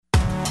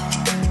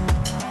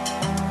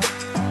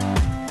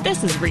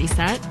This is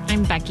Reset.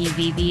 I'm Becky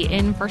Vivi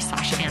in for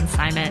Sasha Ann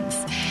Simons.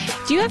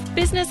 Do you have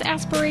business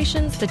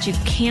aspirations that you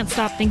can't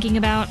stop thinking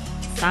about?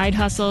 Side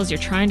hustles you're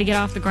trying to get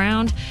off the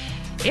ground?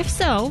 If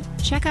so,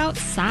 check out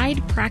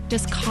Side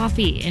Practice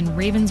Coffee in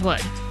Ravenswood.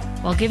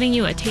 While giving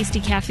you a tasty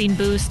caffeine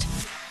boost,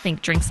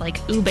 think drinks like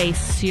ube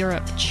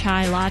syrup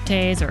chai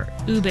lattes or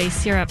ube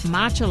syrup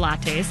matcha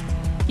lattes,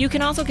 you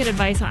can also get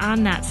advice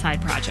on that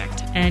side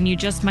project, and you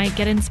just might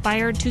get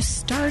inspired to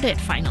start it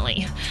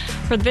finally.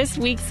 For this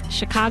week's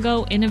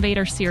Chicago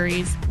Innovator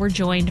series, we're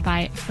joined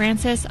by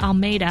Francis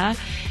Almeida.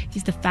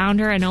 He's the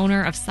founder and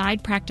owner of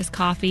Side Practice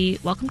Coffee.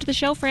 Welcome to the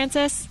show,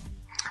 Francis.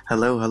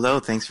 Hello.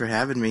 Thanks for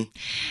having me.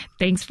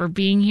 Thanks for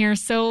being here.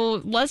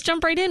 So let's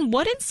jump right in.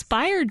 What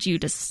inspired you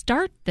to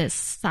start this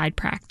side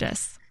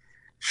practice?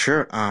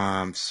 Sure.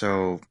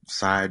 So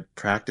side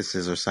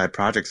practices or side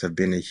projects have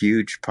been a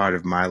huge part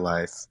of my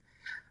life,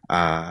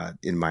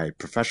 in my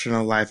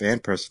professional life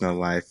and personal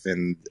life.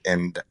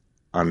 And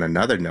on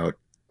another note,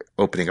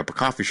 opening up a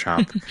coffee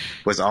shop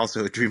was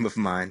also a dream of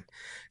mine.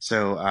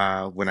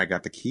 So when I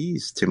got the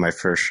keys to my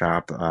first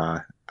shop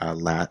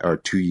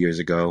 2 years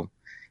ago,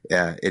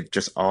 it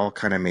just all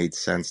kind of made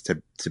sense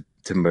to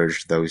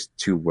merge those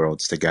two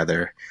worlds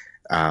together.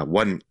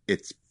 One,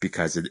 it's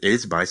because it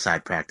is my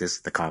side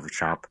practice, the coffee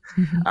shop,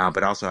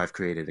 but also I've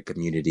created a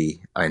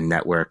community, a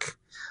network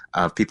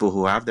of people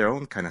who have their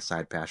own kind of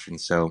side passion.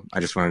 So I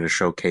just wanted to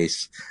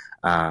showcase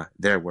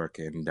their work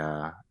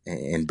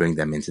and bring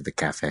them into the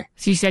cafe.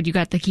 So you said you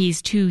got the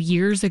keys 2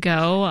 years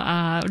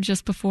ago,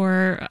 just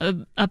before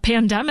a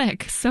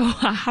pandemic. So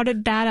how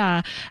did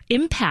that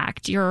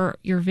impact your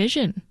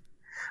vision?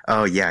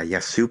 Oh, yeah.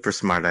 Super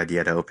smart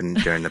idea to open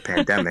during the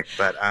pandemic.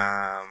 But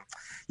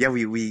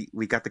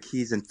we got the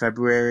keys in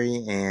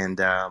February, and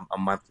a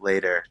month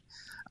later,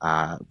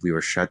 we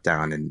were shut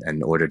down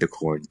and ordered to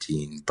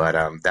quarantine. But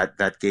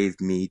that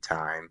gave me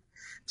time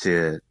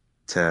to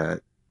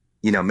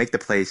make the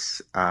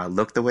place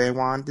look the way I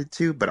wanted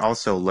to, but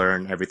also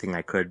learn everything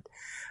I could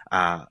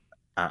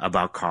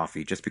about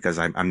coffee, just because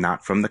I'm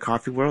not from the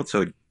coffee world.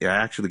 So it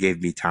actually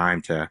gave me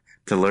time to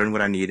learn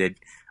what I needed,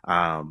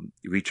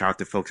 reach out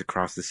to folks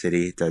across the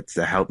city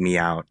to help me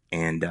out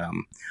and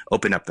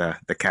open up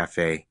the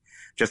cafe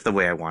just the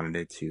way I wanted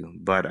it to.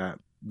 But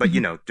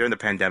during the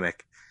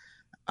pandemic,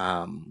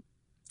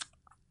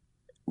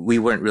 we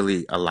weren't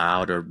really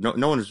allowed, or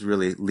no one was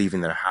really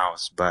leaving their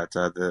house. But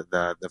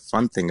the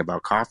fun thing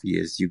about coffee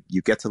is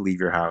you get to leave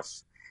your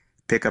house,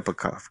 pick up a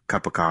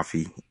cup of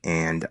coffee,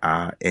 and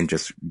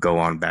just go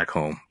on back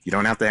home. You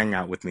don't have to hang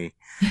out with me,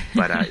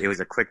 but it was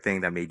a quick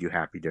thing that made you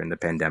happy during the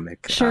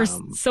pandemic. Sure.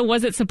 So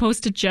was it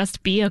supposed to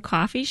just be a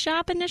coffee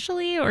shop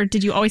initially, or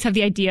did you always have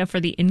the idea for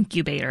the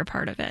incubator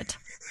part of it?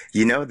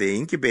 The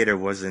incubator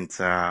wasn't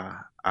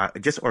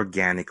just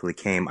organically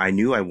came. I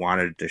knew I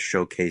wanted to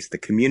showcase the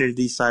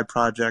community side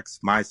projects,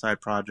 my staff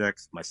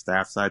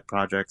side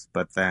projects,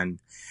 but then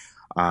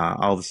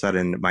all of a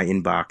sudden my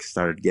inbox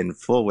started getting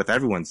full with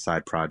everyone's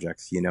side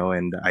projects,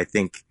 and I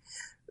think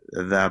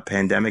the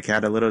pandemic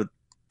had a little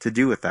to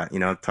do with that,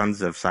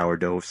 tons of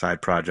sourdough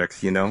side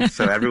projects,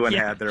 so everyone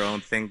had their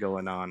own thing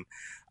going on,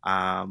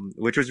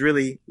 which was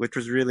really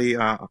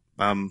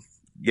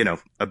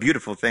a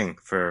beautiful thing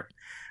for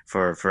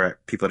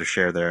people to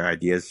share their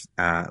ideas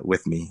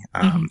with me.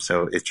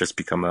 So it's just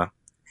become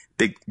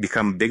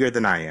bigger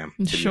than I am.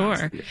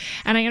 Sure.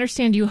 And I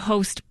understand you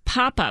host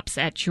pop-ups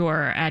at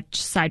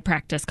Side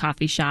Practice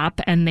Coffee Shop,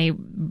 and they,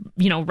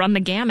 run the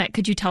gamut.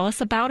 Could you tell us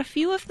about a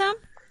few of them?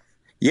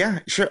 Yeah,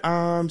 sure.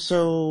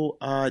 So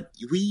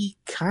we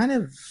kind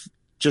of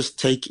just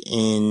take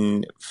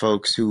in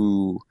folks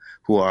who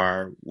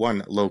are,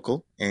 one,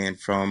 local and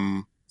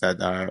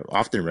that are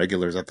often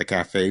regulars at the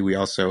cafe. We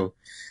also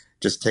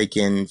just take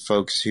in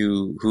folks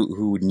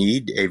who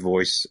need a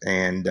voice,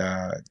 and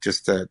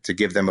just to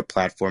give them a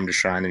platform to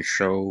shine and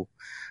show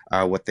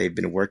what they've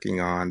been working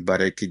on. But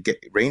it could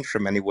range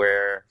from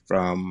anywhere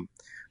from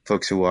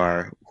folks who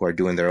are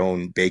doing their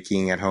own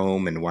baking at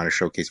home and want to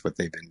showcase what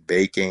they've been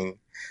baking,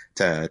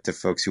 to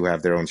folks who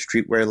have their own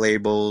streetwear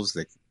labels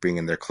that bring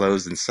in their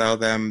clothes and sell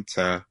them,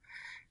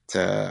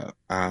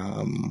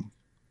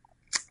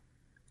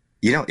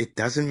 it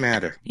doesn't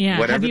matter. Yeah.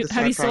 Whatever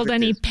have you sold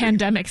any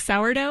pandemic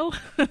sourdough?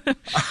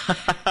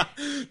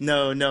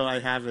 No, I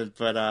haven't.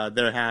 But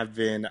there have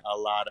been a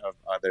lot of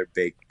other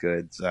baked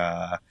goods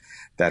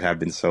that have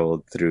been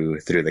sold through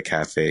the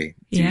cafe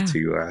due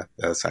to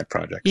side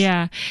projects.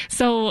 Yeah.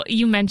 So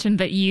you mentioned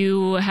that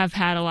you have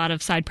had a lot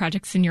of side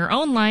projects in your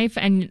own life,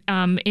 and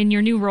in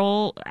your new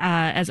role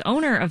as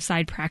owner of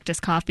Side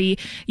Practice Coffee,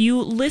 you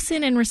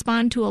listen and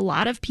respond to a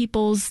lot of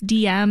people's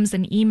DMs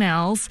and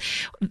emails.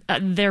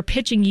 They're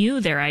pitching you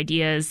their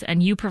ideas,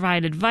 and you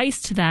provide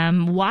advice to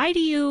them. Why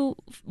do you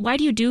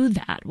do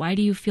that? Why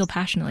do you feel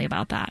passionately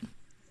about that?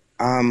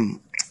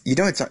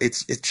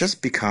 It's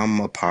just become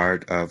a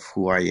part of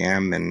who I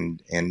am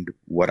and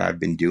what I've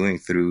been doing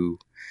through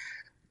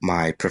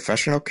my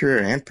professional career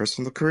and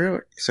personal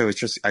career. So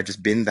I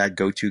just been that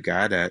go-to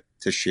guy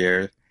to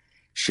share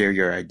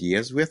your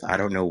ideas with. I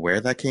don't know where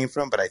that came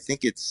from, but I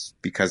think it's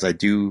because I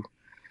do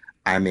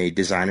I'm a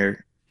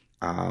designer,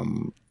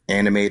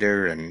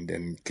 animator,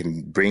 and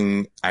can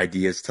bring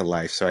ideas to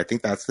life. So I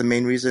think that's the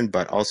main reason.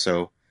 But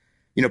also,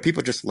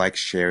 people just like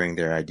sharing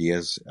their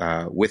ideas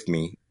with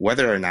me,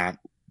 whether or not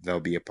they'll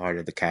be a part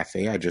of the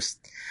cafe. I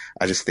just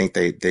think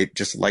they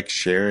just like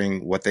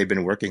sharing what they've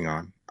been working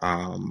on.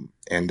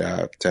 And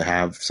to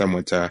have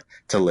someone to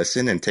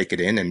listen and take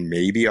it in and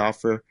maybe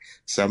offer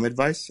some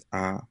advice,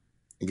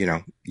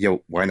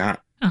 why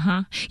not?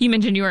 Uh-huh. You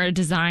mentioned you are a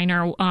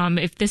designer.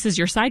 If this is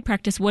your side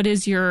practice, what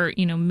is your,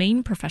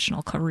 main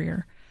professional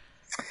career?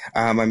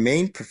 My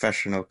main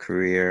professional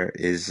career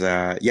is,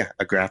 a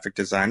graphic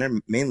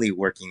designer, mainly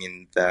working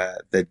in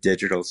the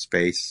digital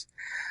space.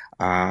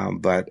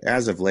 But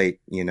as of late,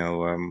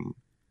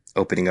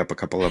 opening up a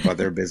couple of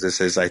other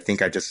businesses, I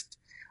think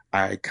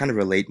I kind of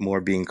relate more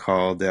being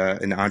called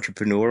an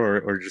entrepreneur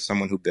or just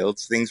someone who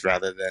builds things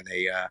rather than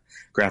a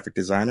graphic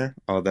designer.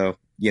 Although,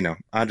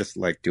 I just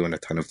like doing a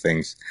ton of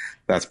things.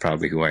 That's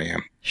probably who I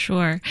am.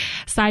 Sure.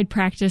 Side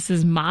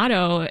Practice's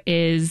motto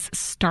is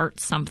start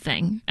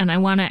something. And I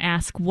want to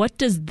ask, what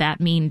does that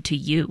mean to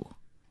you?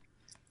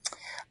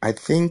 I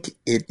think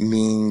it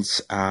means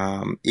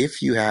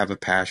if you have a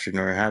passion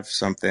or have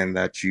something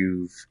that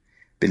you've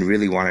been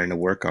really wanting to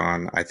work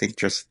on, I think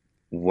just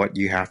what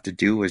you have to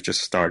do is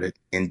just start it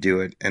and do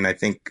it. And I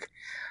think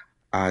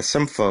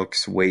some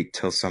folks wait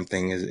till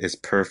something is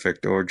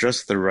perfect or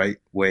just the right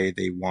way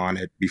they want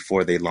it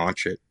before they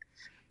launch it.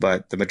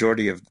 But the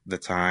majority of the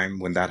time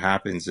when that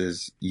happens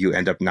is you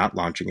end up not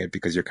launching it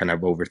because you're kind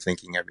of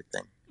overthinking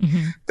everything.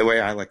 Mm-hmm. The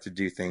way I like to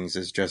do things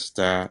is just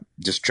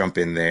jump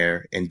in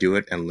there and do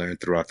it and learn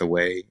throughout the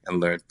way and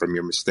learn from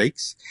your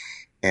mistakes.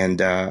 And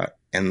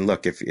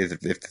look, if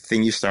the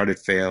thing you started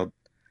failed,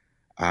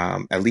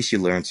 at least you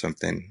learned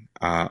something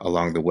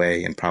along the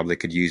way and probably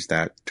could use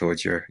that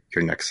towards your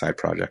next side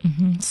project.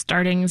 Mm-hmm.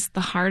 Starting's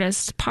the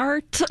hardest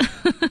part.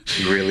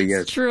 It really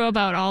is. It's true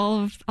about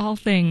all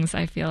things,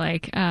 I feel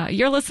like.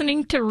 You're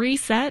listening to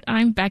Reset.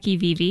 I'm Becky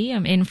Vivi.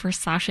 I'm in for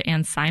Sasha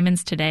Ann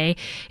Simons today.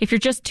 If you're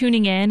just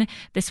tuning in,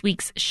 this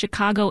week's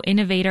Chicago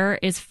innovator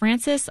is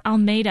Francis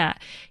Almeida.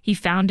 He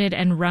founded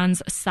and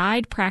runs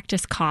Side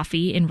Practice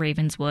Coffee in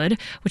Ravenswood,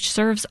 which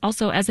serves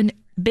also as an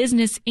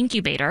business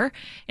incubator.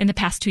 In the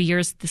past 2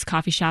 years, this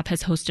coffee shop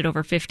has hosted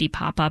over 50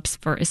 pop-ups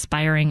for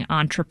aspiring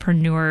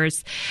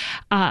entrepreneurs.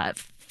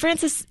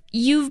 Francis,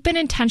 you've been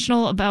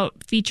intentional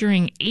about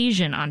featuring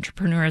Asian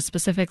entrepreneurs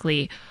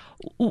specifically.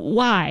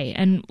 Why,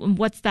 and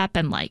what's that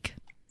been like?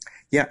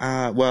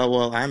 Yeah,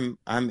 well, I'm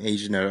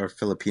Asian or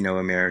Filipino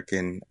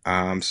American,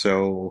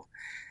 so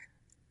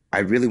I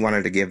really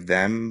wanted to give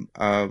them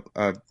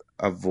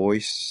a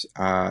voice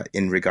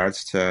in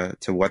regards to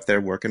what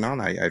they're working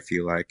on. I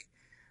feel like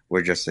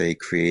we're just a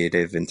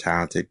creative and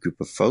talented group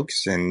of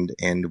folks, and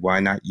why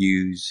not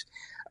use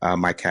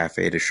my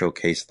cafe to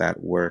showcase that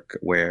work?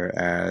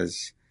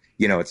 Whereas,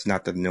 it's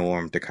not the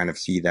norm to kind of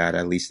see that,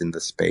 at least in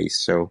the space.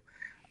 So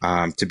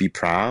to be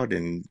proud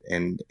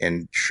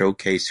and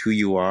showcase who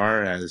you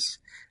are as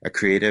a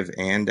creative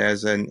and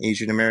as an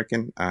Asian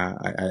American,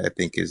 I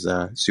think is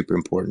super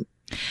important.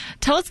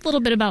 Tell us a little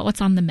bit about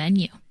what's on the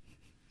menu.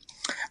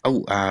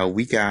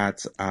 We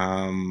got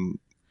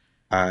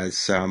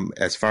some,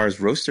 as far as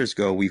roasters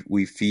go,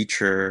 we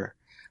feature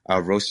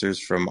roasters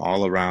from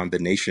all around the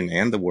nation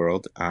and the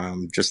world.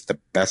 Just the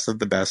best of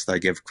the best. I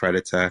give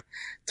credit to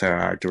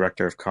our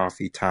director of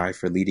coffee, Ty,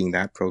 for leading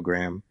that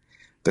program.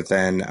 But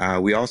then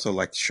we also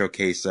like to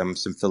showcase some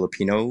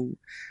Filipino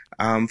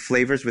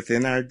flavors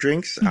within our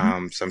drinks.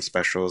 Mm-hmm. Some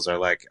specials are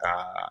like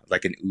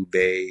an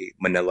ube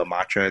Manila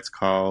matcha, it's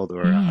called,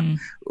 or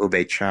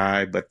ube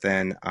chai. But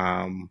then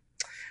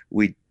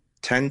we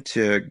tend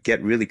to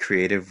get really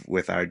creative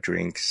with our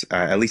drinks,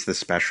 at least the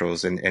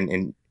specials,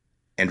 and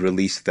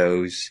release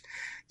those,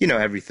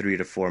 every 3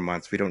 to 4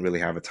 months. We don't really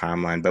have a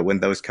timeline, but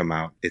when those come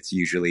out, it's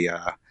usually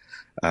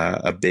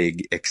a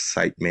big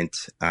excitement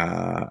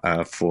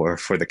for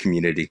the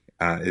community.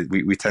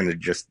 We tend to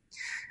just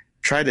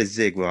try to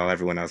zig while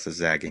everyone else is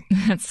zagging.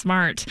 That's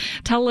smart.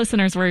 Tell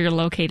listeners where you're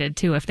located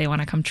too if they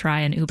want to come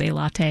try an ube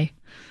latte.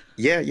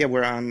 Yeah,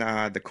 we're on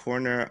the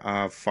corner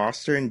of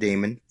Foster and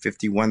Damon,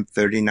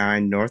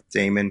 5139 North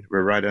Damon.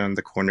 We're right on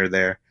the corner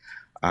there.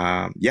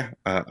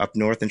 Up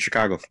north in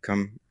Chicago.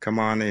 Come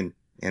on in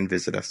and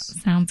visit us.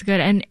 Sounds good.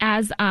 And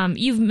as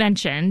you've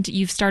mentioned,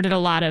 you've started a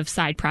lot of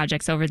side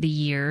projects over the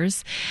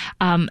years.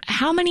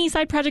 How many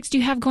side projects do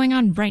you have going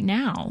on right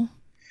now?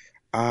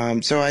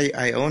 So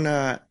I own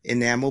a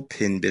enamel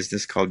pin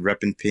business called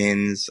Rep and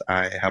Pins.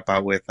 I help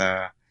out with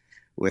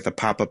a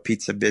pop-up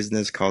pizza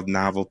business called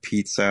Novel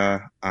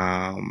Pizza.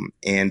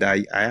 And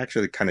I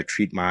actually kind of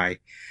treat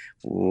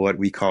what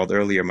we called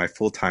earlier my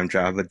full-time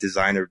job, a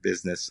designer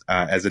business,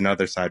 as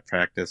another side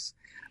practice.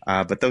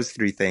 But those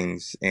three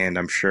things, and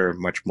I'm sure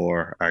much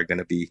more, are going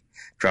to be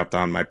dropped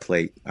on my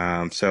plate.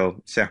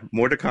 So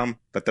more to come,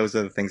 but those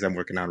are the things I'm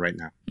working on right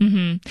now.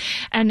 Mm-hmm.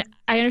 And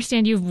I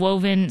understand you've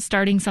woven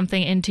starting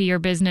something into your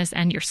business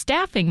and your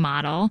staffing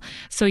model.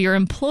 So your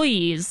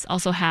employees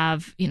also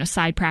have,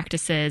 side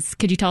practices.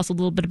 Could you tell us a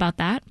little bit about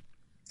that?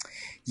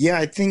 Yeah,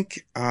 I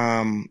think,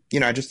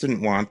 I just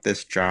didn't want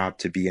this job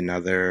to be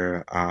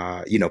another,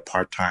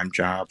 part-time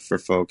job for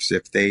folks.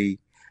 If they,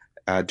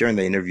 during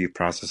the interview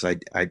process,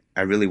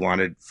 I really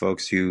wanted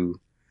folks who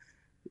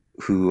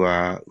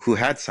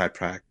had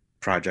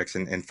projects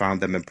and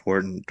found them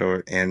important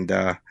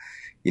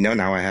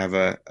now I have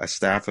a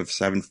staff of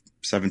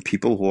seven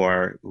people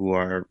who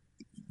are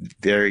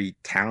very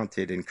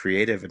talented and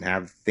creative and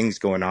have things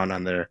going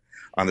on the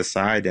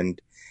side.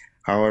 And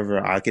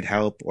however I could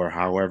help or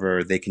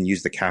however they can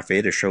use the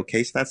cafe to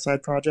showcase that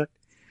side project,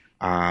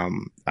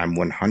 I'm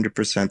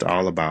 100%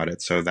 all about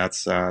it. So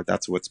that's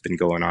what's been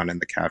going on in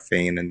the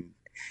cafe. Again,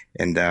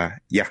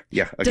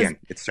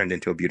 it's turned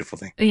into a beautiful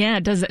thing. Yeah.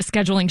 Does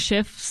scheduling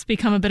shifts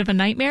become a bit of a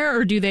nightmare,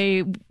 or do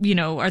they,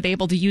 are they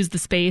able to use the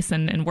space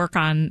and work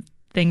on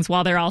things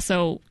while they're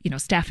also,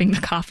 staffing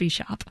the coffee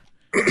shop?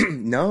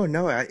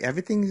 No,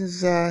 everything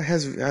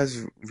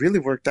has really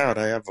worked out.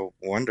 I have a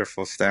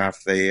wonderful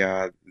staff. They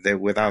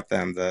without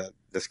them,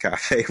 this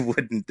cafe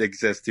wouldn't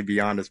exist, to be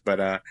honest.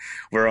 But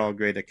we're all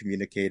great at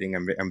communicating.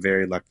 I'm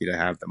very lucky to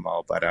have them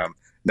all. But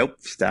nope,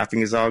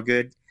 staffing is all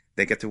good.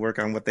 They get to work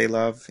on what they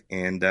love,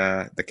 and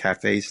the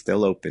cafe is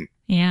still open.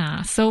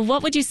 Yeah. So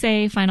what would you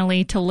say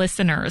finally to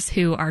listeners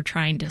who are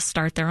trying to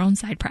start their own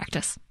side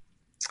practice?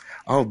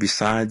 Oh,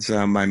 besides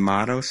my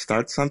motto,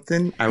 start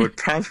something, I would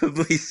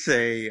probably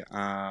say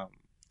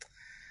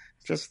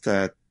just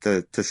to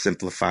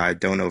simplify,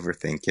 don't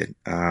overthink it.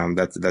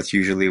 That's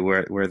usually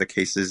where the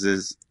case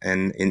is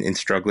in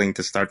struggling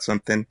to start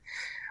something.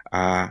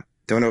 Don't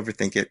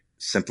overthink it,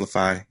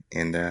 simplify,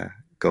 and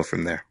go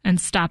from there. And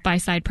stop by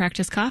Side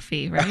Practice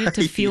Coffee, right?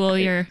 To fuel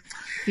your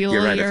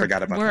You're right, your I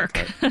forgot about work.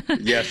 that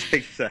part. Yes,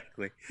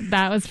 exactly.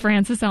 That was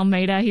Francis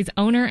Almeida. He's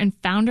owner and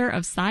founder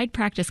of Side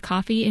Practice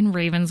Coffee in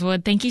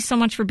Ravenswood. Thank you so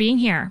much for being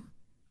here.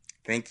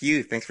 Thank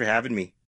you. Thanks for having me.